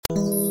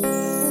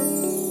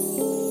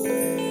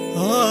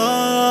مارب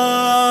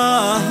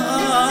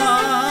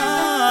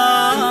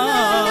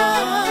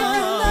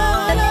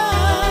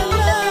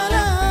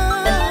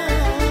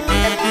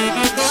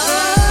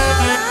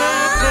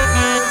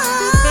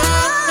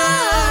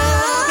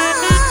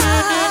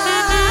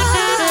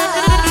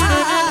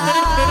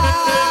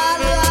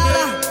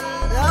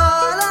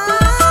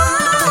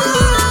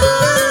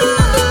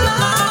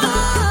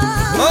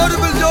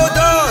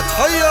الجودات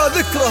حيا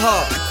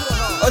ذكرها،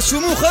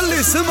 الشموخ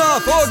اللي سما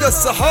فوق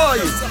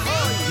السحايب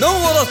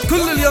نورت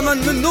كل اليمن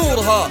من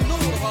نورها.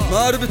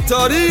 مارب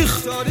التاريخ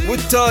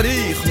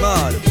والتاريخ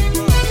مارب.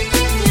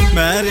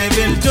 مارب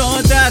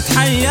الجودات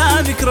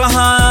حيا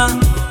ذكرها،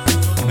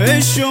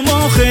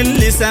 الشموخ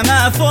اللي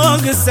سما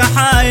فوق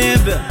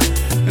السحايب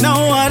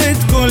نورت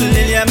كل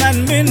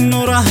اليمن من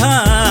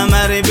نورها.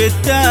 مارب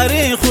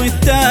التاريخ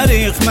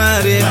والتاريخ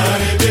مارب.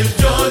 مارب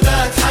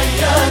الجودات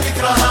حيا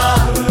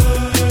ذكرها،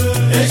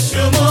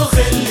 الشموخ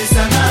اللي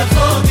سما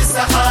فوق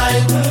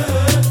السحايب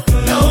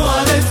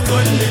نورت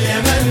كل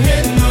اليمن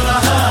من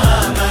نورها.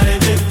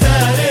 مارب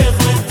التاريخ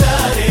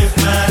والتاريخ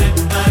مارب.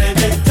 مارب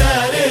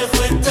التاريخ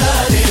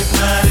والتاريخ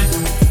مارب.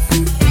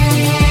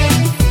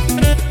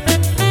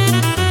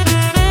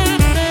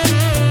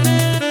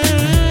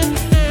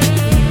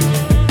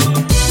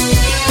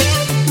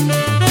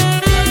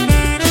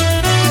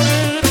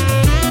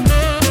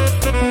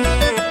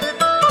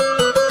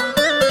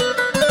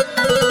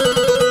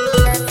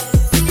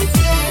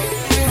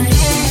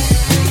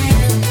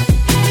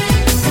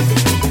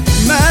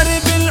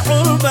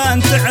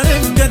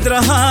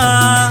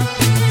 تعرف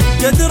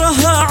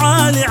قدرها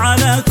عالي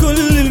على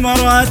كل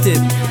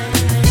المراتب.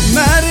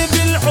 مارب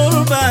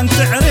العربان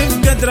تعرف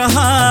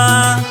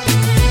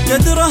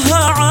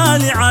قدرها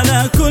عالي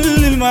على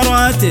كل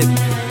المراتب.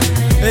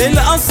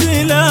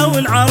 الأصيلة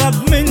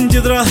والعرب من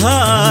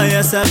جذرها،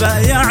 يا سبأ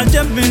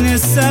يعجب من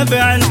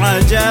السبع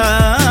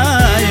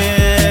العجايب.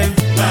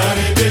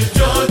 مارب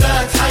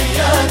الجودات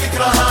حيا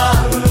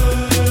ذكرها،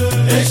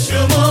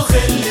 الشموخ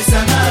اللي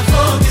سما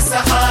فوق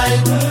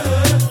السحايب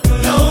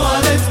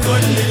نورت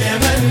كل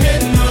اليمن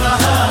من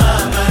نورها.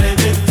 مارب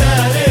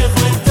التاريخ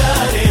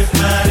والتاريخ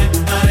مارب.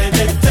 مارب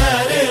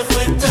التاريخ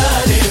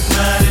والتاريخ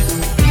مارب.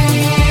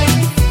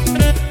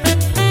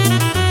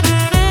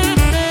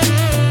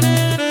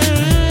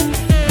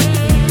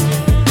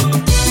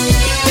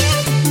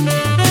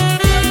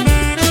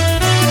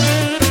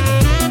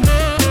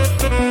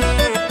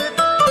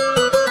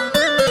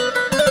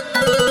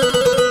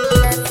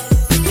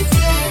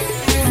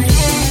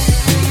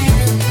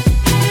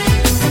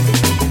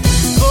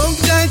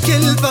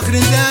 الفخر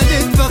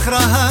زادت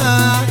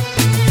فخرها،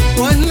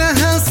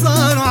 وأهلها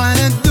صاروا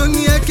على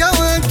الدنيا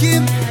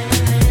كواكب.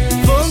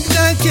 فوق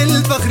ذاك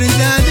الفخر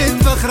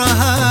زادت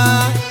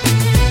فخرها،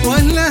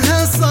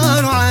 وأهلها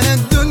صاروا على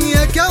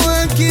الدنيا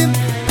كواكب.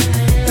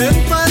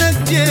 انطلق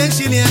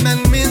جيش اليمن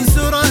من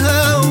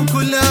سرها،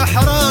 وكل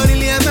أحرار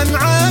اليمن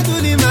عادوا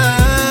لما.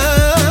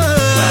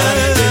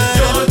 مارب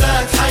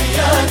الجودات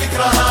حيا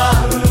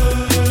ذكرها،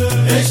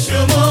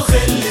 الشموخ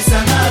اللي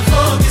سما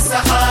فوق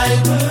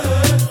السحايب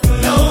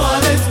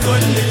نورت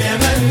كل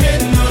اليمن من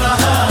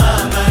نورها.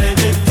 مارب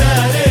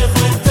التاريخ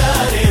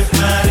والتاريخ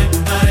مارب.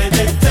 مارب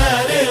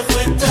التاريخ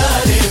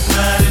والتاريخ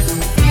مارب.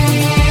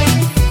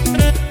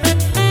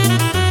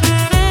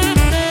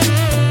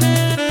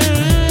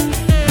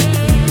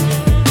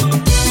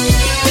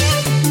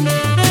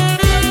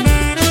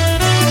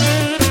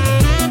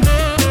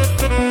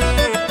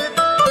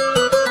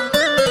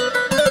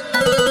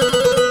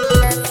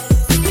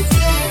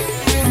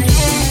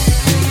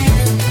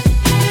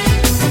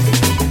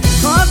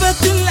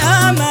 خابت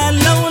الآمال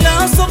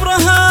لولا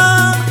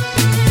صبرها،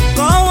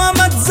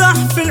 قاومت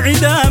زحف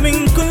العدا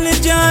من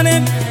كل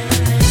جانب.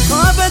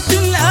 خابت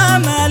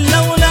الآمال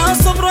لولا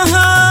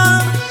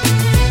صبرها،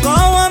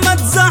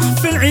 قاومت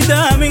زحف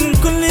العدا من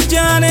كل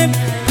جانب.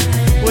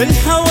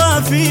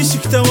 والحوافيش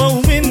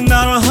اكتووا من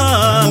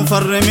نارها،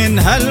 وفر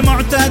منها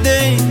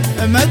المعتدي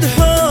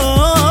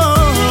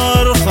مدحور.